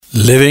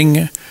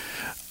living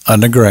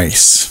under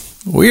grace.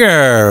 We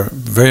are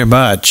very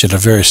much in a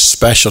very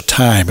special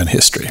time in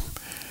history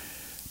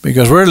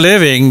because we're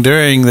living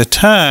during the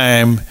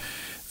time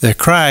that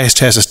Christ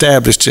has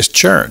established His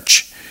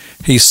church.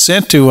 He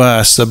sent to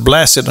us the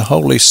blessed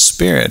Holy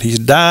Spirit. He's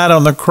died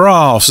on the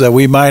cross that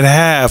we might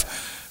have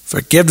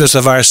forgiveness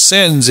of our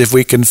sins if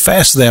we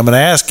confess them and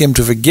ask Him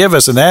to forgive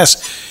us and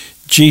ask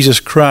Jesus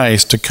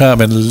Christ to come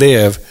and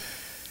live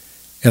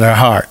in our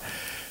heart.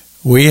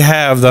 We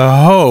have the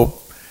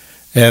hope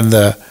and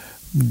the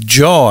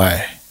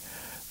joy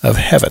of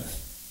heaven.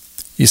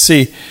 You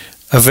see,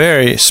 a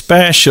very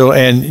special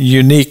and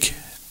unique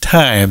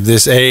time,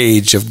 this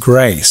age of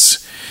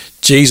grace.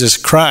 Jesus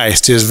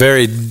Christ, His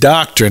very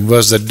doctrine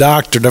was the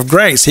doctrine of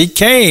grace. He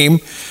came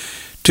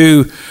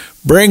to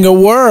bring a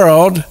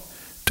world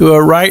to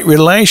a right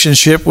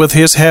relationship with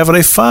His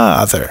Heavenly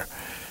Father.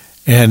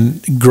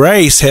 And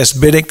grace has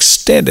been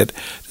extended.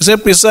 To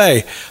simply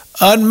say,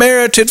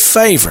 unmerited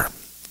favor.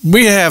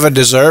 We haven't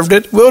deserved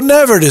it. We'll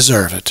never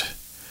deserve it.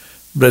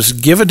 But it's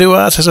given to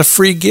us as a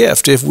free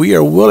gift if we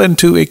are willing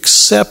to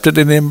accept it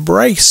and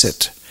embrace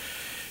it.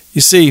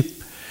 You see,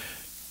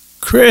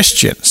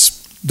 Christians,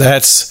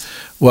 that's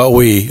what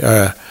we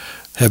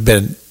have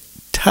been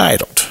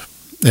titled.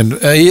 And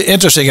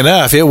interesting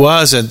enough, it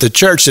wasn't the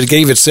church that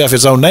gave itself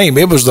its own name.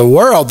 It was the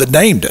world that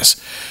named us.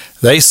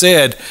 They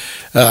said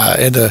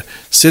in the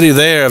city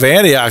there of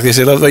Antioch, they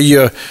said, oh,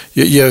 you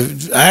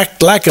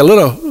act like a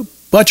little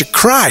bunch of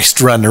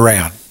Christ running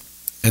around.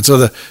 And so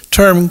the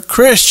term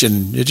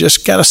Christian, it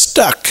just kind of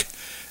stuck.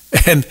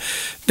 And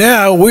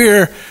now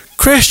we're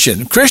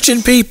Christian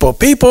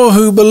people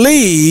who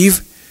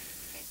believe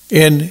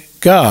in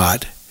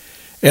God.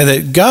 And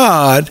that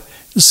God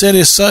sent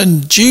His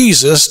Son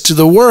Jesus to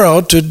the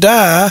world to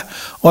die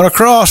on a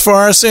cross for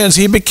our sins.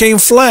 He became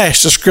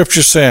flesh, the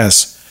Scripture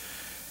says,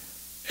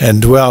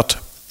 and dwelt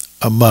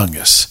among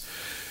us.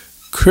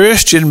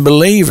 Christian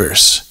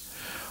believers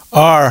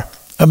are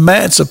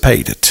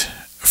emancipated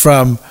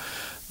from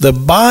the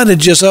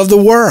bondages of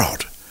the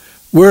world.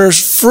 We're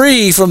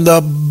free from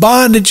the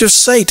bondage of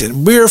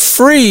Satan. We're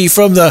free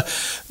from the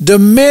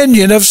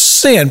dominion of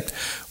sin.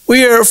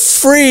 We are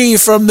free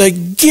from the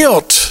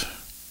guilt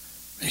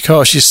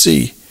because, you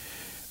see,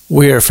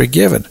 we are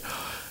forgiven.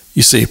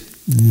 You see,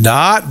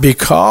 not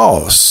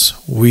because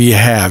we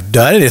have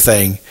done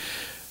anything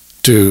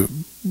to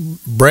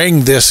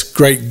bring this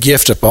great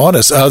gift upon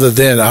us other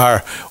than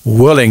our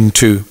willing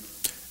to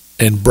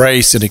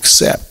embrace and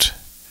accept.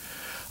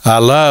 I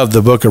love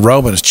the book of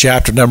Romans,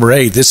 chapter number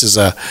 8. This is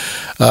a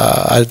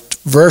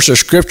verse of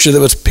Scripture that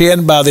was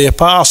penned by the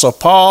Apostle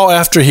Paul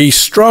after he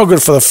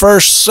struggled for the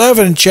first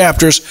 7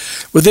 chapters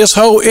with this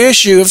whole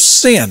issue of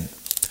sin.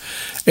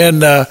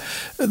 And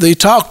they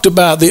talked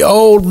about the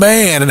old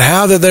man and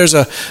how that there's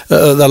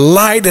the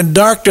light and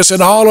darkness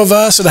in all of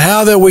us and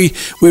how that we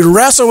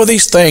wrestle with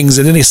these things.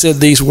 And then he said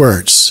these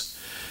words,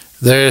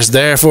 "There is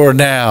therefore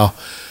now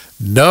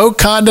no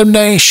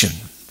condemnation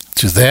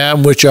to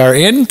them which are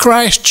in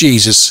Christ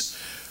Jesus,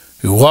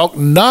 who walk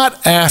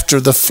not after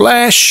the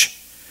flesh,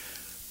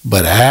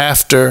 but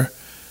after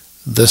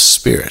the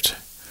Spirit.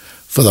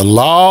 For the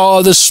law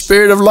of the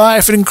Spirit of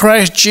life in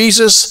Christ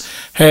Jesus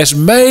has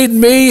made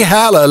me,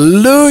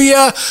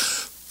 hallelujah,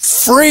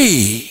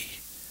 free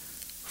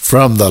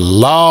from the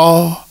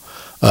law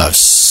of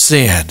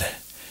sin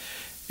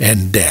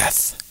and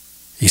death."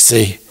 You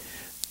see,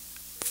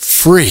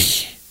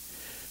 free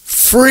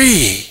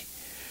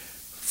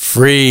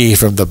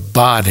from the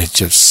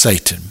bondage of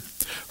Satan,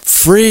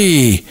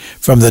 free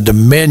from the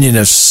dominion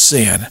of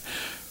sin,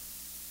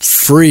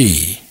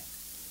 free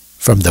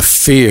from the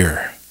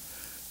fear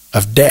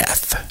of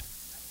death.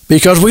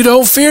 Because we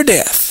don't fear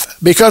death,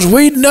 because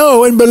we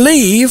know and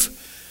believe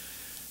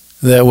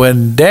that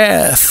when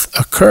death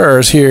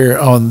occurs here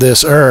on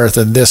this earth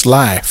and this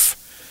life,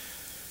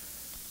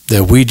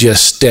 that we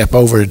just step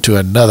over into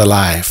another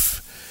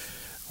life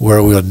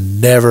where we'll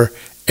never,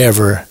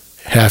 ever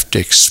have to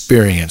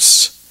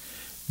experience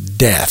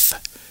death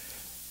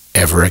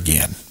ever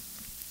again.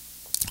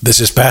 This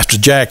is Pastor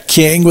Jack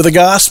King with the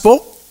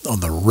gospel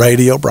on the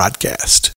radio broadcast.